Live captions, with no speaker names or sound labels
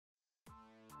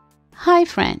Hi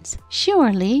friends,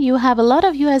 surely you have a lot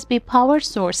of USB power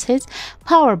sources,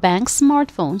 power banks,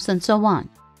 smartphones, and so on.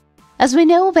 As we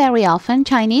know, very often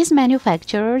Chinese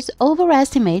manufacturers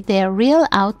overestimate their real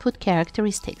output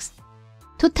characteristics.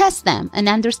 To test them and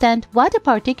understand what a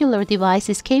particular device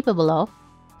is capable of,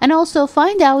 and also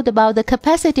find out about the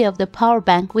capacity of the power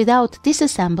bank without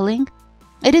disassembling,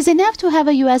 it is enough to have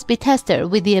a USB tester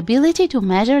with the ability to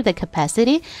measure the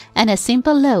capacity and a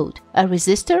simple load, a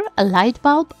resistor, a light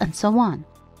bulb, and so on.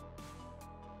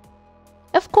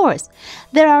 Of course,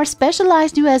 there are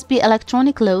specialized USB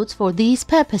electronic loads for these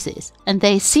purposes, and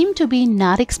they seem to be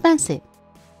not expensive.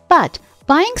 But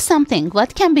buying something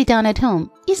what can be done at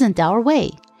home isn't our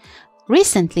way.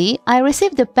 Recently, I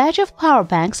received a batch of power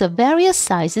banks of various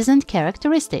sizes and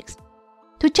characteristics.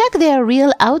 To check their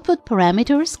real output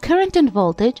parameters, current and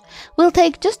voltage, will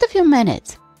take just a few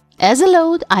minutes. As a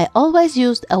load, I always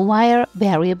used a wire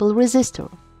variable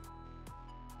resistor.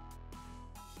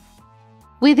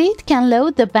 With it, can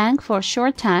load the bank for a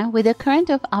short time with a current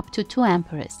of up to 2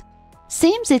 amperes.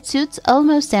 Seems it suits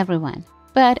almost everyone.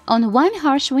 But on one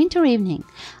harsh winter evening,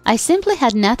 I simply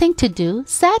had nothing to do,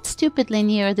 sat stupidly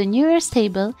near the New Year's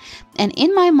table, and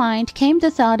in my mind came the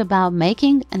thought about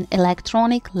making an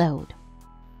electronic load.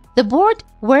 The board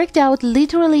worked out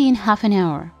literally in half an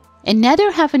hour.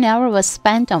 Another half an hour was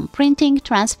spent on printing,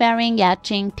 transferring,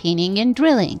 etching, tinning, and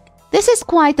drilling. This is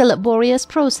quite a laborious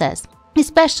process,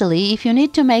 especially if you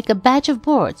need to make a batch of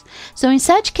boards, so in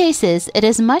such cases it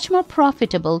is much more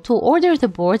profitable to order the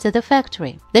boards at the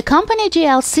factory. The company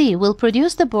GLC will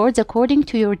produce the boards according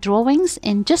to your drawings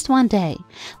in just one day,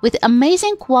 with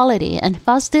amazing quality and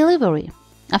fast delivery.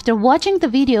 After watching the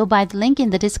video by the link in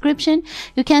the description,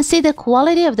 you can see the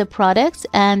quality of the products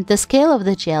and the scale of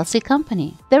the GLC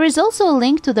company. There is also a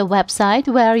link to the website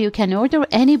where you can order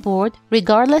any board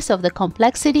regardless of the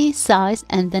complexity, size,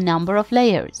 and the number of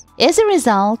layers. As a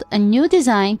result, a new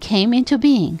design came into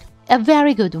being, a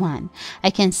very good one. I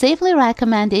can safely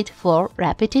recommend it for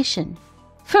repetition.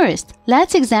 First,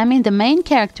 let's examine the main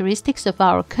characteristics of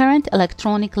our current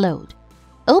electronic load.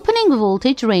 Opening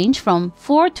voltage range from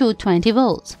 4 to 20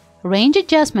 volts. Range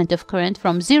adjustment of current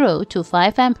from 0 to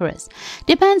 5 amperes.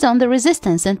 Depends on the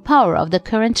resistance and power of the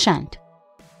current shunt.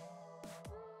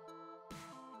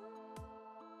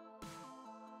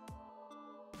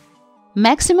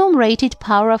 Maximum rated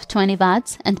power of 20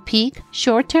 watts and peak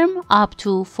short-term up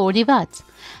to 40 watts.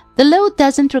 The load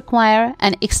doesn't require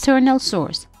an external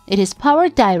source. It is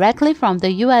powered directly from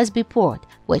the USB port,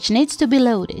 which needs to be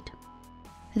loaded.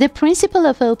 The principle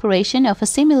of operation of a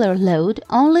similar load,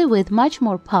 only with much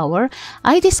more power,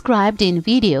 I described in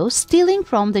video stealing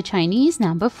from the Chinese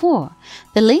number 4.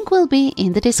 The link will be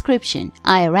in the description.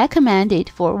 I recommend it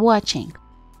for watching.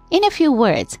 In a few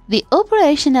words, the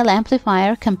operational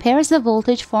amplifier compares the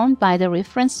voltage formed by the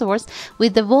reference source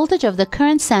with the voltage of the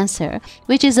current sensor,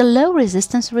 which is a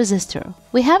low-resistance resistor.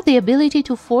 We have the ability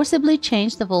to forcibly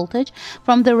change the voltage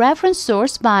from the reference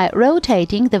source by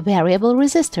rotating the variable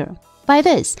resistor. By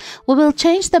this, we will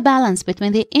change the balance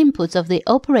between the inputs of the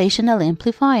operational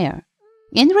amplifier.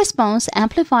 In response,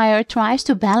 amplifier tries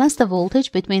to balance the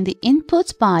voltage between the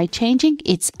inputs by changing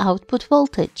its output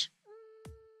voltage.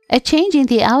 A change in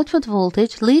the output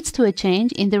voltage leads to a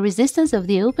change in the resistance of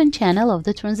the open channel of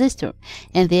the transistor,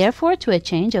 and therefore to a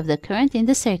change of the current in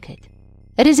the circuit.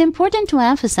 It is important to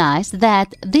emphasize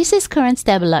that this is current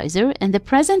stabilizer and the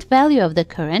present value of the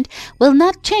current will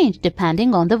not change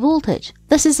depending on the voltage.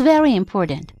 This is very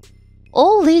important.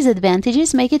 All these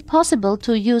advantages make it possible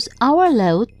to use our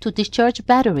load to discharge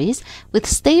batteries with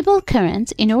stable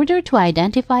currents in order to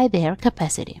identify their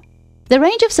capacity. The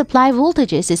range of supply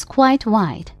voltages is quite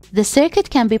wide. The circuit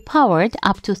can be powered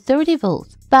up to 30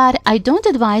 volts. But I don't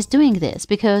advise doing this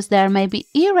because there may be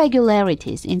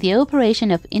irregularities in the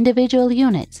operation of individual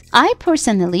units. I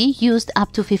personally used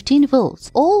up to 15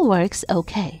 volts. All works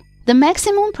okay. The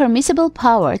maximum permissible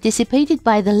power dissipated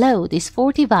by the load is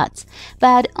 40 watts,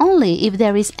 but only if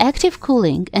there is active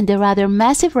cooling and a rather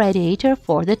massive radiator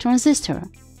for the transistor.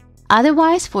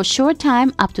 Otherwise, for short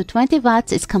time, up to 20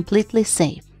 watts is completely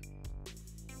safe.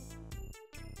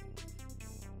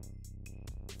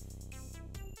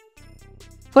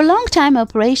 For long-time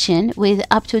operation with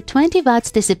up to 20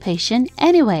 watts dissipation,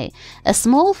 anyway, a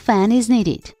small fan is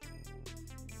needed.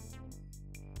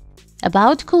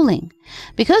 About cooling.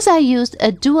 Because I used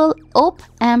a dual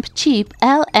op-amp chip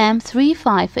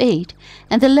LM358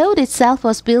 and the load itself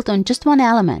was built on just one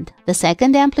element, the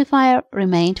second amplifier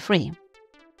remained free.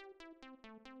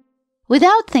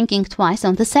 Without thinking twice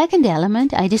on the second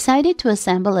element, I decided to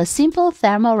assemble a simple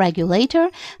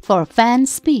thermoregulator for fan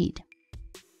speed.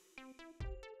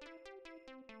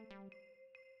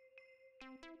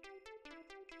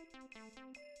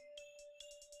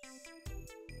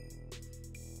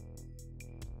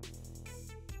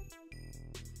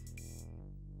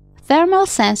 Thermal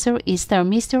sensor is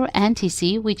thermistor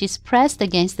NTC, which is pressed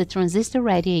against the transistor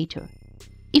radiator.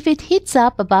 If it heats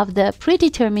up above the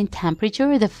predetermined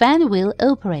temperature, the fan will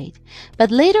operate.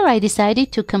 But later I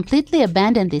decided to completely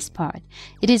abandon this part.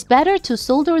 It is better to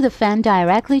solder the fan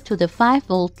directly to the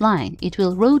 5-volt line. It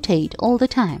will rotate all the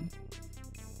time.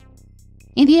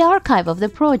 In the archive of the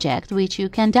project, which you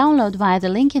can download via the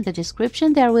link in the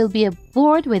description, there will be a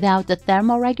board without the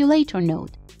thermoregulator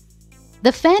node.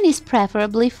 The fan is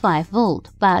preferably 5-volt,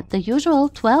 but the usual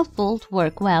 12-volt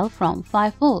work well from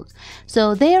 5 volts,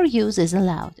 so their use is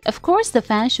allowed. Of course, the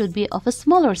fan should be of a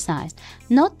smaller size,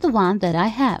 not the one that I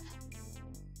have.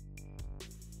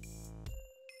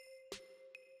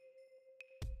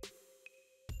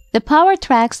 The power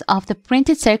tracks of the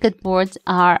printed circuit boards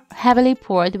are heavily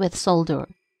poured with solder.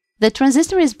 The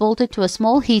transistor is bolted to a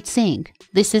small heat sink.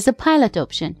 This is a pilot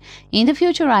option. In the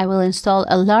future, I will install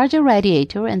a larger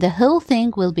radiator and the whole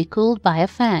thing will be cooled by a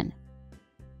fan.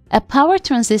 A power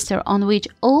transistor on which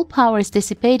all power is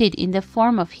dissipated in the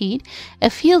form of heat, a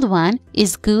field one,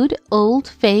 is good old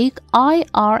fake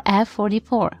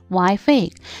IRF44. Why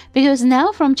fake? Because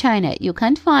now from China you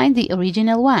can't find the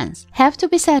original ones. Have to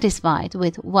be satisfied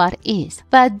with what is.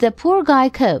 But the poor guy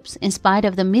copes in spite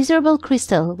of the miserable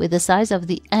crystal with the size of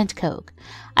the ant coke.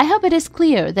 I hope it is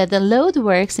clear that the load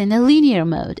works in a linear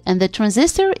mode and the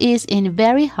transistor is in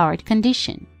very hard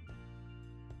condition.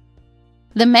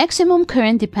 The maximum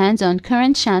current depends on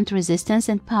current shunt resistance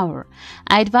and power.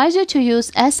 I advise you to use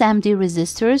SMD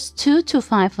resistors 2 to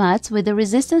 5 watts with a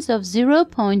resistance of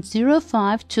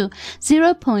 0.05 to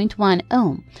 0.1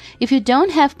 ohm. If you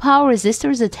don't have power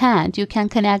resistors at hand, you can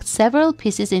connect several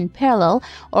pieces in parallel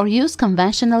or use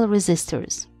conventional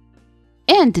resistors.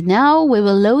 And now we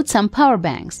will load some power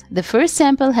banks. The first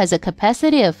sample has a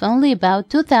capacity of only about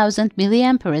 2000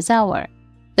 mAh.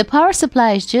 The power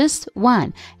supply is just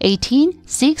one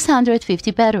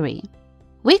 18650 battery.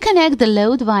 We connect the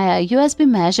load via a USB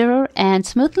measurer and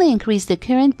smoothly increase the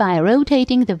current by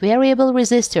rotating the variable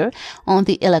resistor on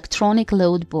the electronic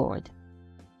load board.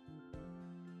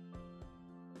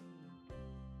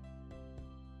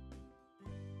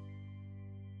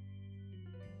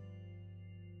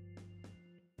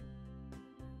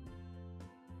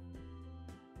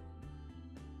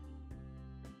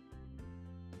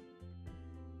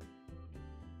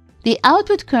 The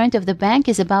output current of the bank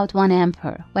is about 1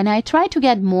 ampere. When I try to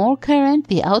get more current,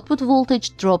 the output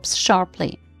voltage drops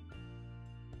sharply.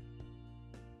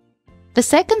 The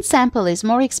second sample is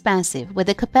more expensive, with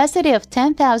a capacity of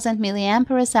 10,000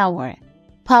 mAh.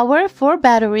 Power 4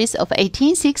 batteries of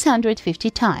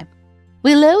 18650 type.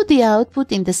 We load the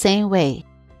output in the same way.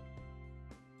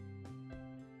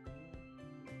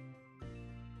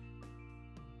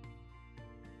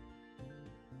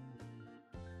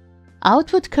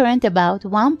 Output current about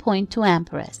 1.2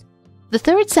 amperes. The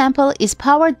third sample is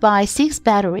powered by 6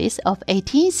 batteries of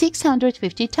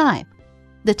 18650 type.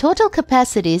 The total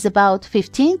capacity is about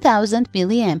 15,000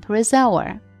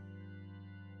 mAh.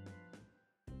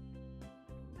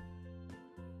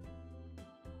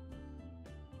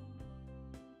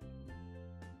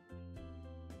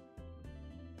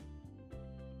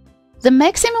 The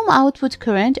maximum output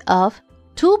current of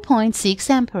 2.6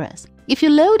 amperes. If you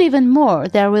load even more,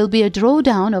 there will be a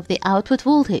drawdown of the output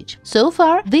voltage. So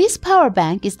far, this power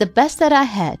bank is the best that I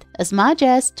had, as much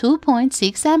as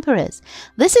 2.6 amperes.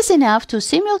 This is enough to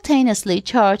simultaneously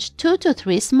charge 2 to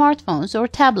 3 smartphones or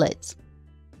tablets.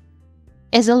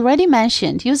 As already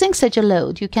mentioned, using such a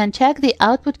load, you can check the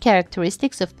output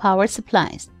characteristics of power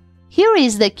supplies. Here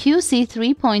is the QC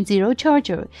 3.0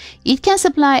 charger. It can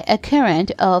supply a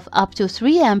current of up to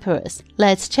 3 amperes.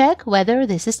 Let's check whether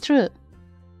this is true.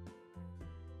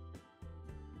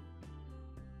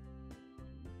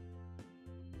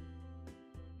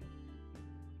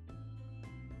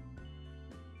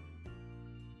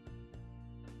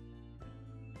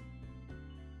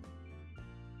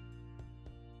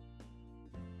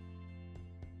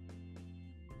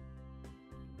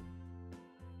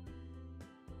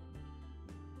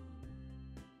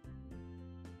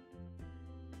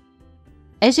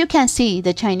 As you can see,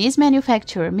 the Chinese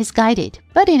manufacturer misguided,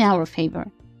 but in our favor.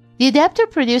 The adapter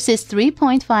produces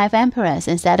 3.5 amperes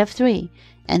instead of 3,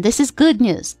 and this is good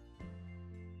news.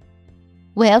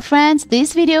 Well friends,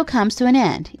 this video comes to an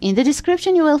end. In the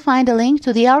description you will find a link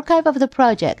to the archive of the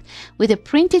project with a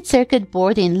printed circuit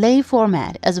board in lay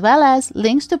format, as well as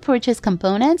links to purchase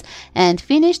components and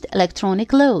finished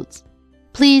electronic loads.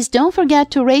 Please don't forget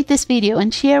to rate this video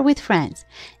and share with friends.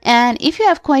 And if you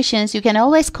have questions, you can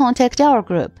always contact our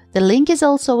group. The link is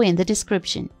also in the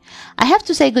description. I have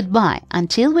to say goodbye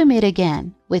until we meet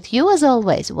again. With you as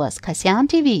always was Kasyan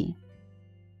TV.